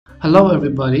Hello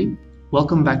everybody,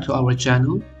 welcome back to our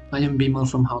channel. I am Bimal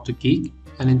from How to Geek,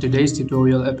 and in today's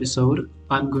tutorial episode,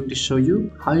 I'm going to show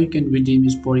you how you can redeem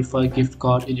your Spotify gift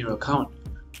card in your account.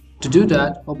 To do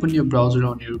that, open your browser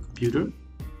on your computer.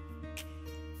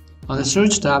 On the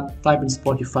search tab, type in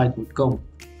spotify.com.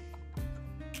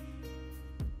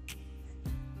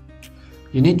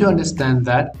 You need to understand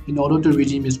that in order to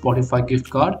redeem your Spotify gift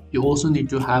card, you also need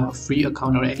to have a free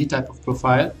account or any type of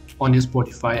profile on your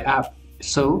Spotify app.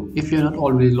 So, if you're not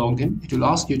already logged in, it will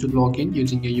ask you to log in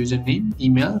using your username,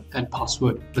 email, and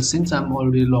password. But since I'm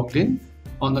already logged in,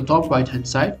 on the top right hand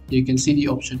side, you can see the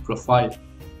option Profile.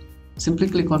 Simply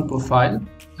click on Profile,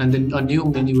 and then a new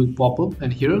menu will pop up,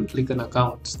 and here click on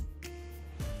Accounts.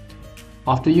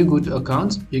 After you go to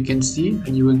Accounts, you can see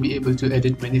and you will be able to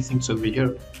edit many things over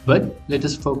here. But let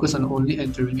us focus on only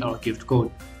entering our gift code.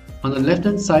 On the left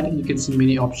hand side, you can see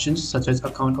many options such as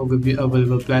account overview,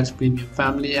 available plans, premium,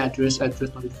 family, address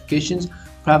notifications,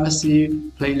 privacy,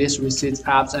 playlist, receipts,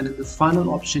 apps, and in the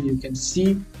final option you can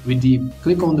see redeem.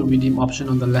 Click on the redeem option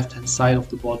on the left hand side of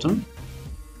the bottom.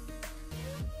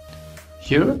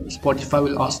 Here, Spotify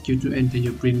will ask you to enter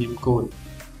your premium code.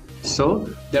 So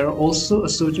there are also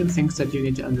certain things that you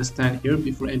need to understand here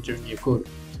before entering your code.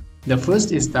 The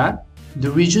first is that the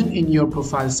region in your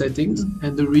profile settings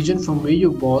and the region from where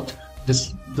you bought the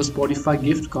Spotify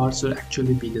gift card should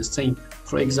actually be the same.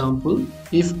 For example,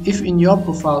 if in your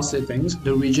profile settings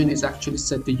the region is actually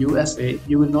set to USA,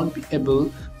 you will not be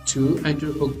able to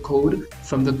enter a code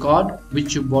from the card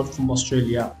which you bought from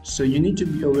Australia. So you need to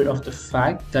be aware of the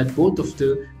fact that both of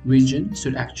the regions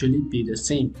should actually be the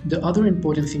same. The other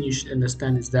important thing you should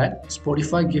understand is that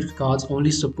Spotify gift cards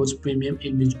only supports premium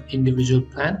individual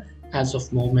plan as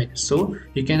of moment, so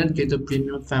you cannot get the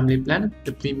premium family plan,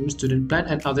 the premium student plan,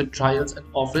 and other trials and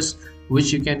offers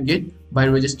which you can get by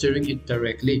registering it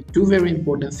directly. Two very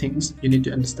important things you need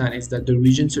to understand is that the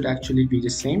region should actually be the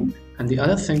same, and the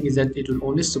other thing is that it will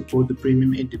only support the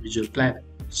premium individual plan.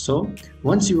 So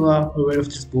once you are aware of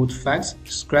these both facts,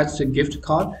 scratch the gift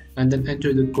card and then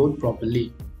enter the code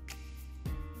properly.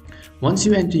 Once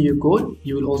you enter your code,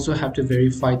 you will also have to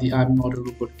verify the I'm not a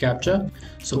robot captcha.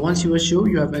 So once you are sure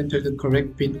you have entered the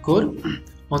correct PIN code,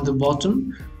 on the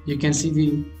bottom you can see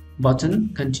the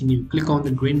button continue. Click on the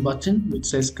green button which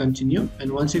says continue,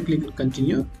 and once you click on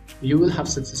continue, you will have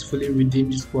successfully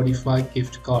redeemed your Spotify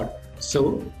gift card.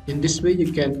 So in this way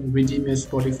you can redeem your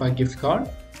Spotify gift card.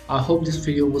 I hope this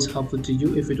video was helpful to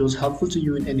you. If it was helpful to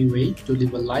you in any way, do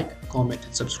leave a like, comment,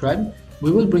 and subscribe. We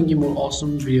will bring you more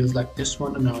awesome videos like this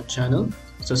one on our channel.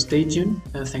 So stay tuned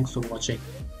and thanks for watching.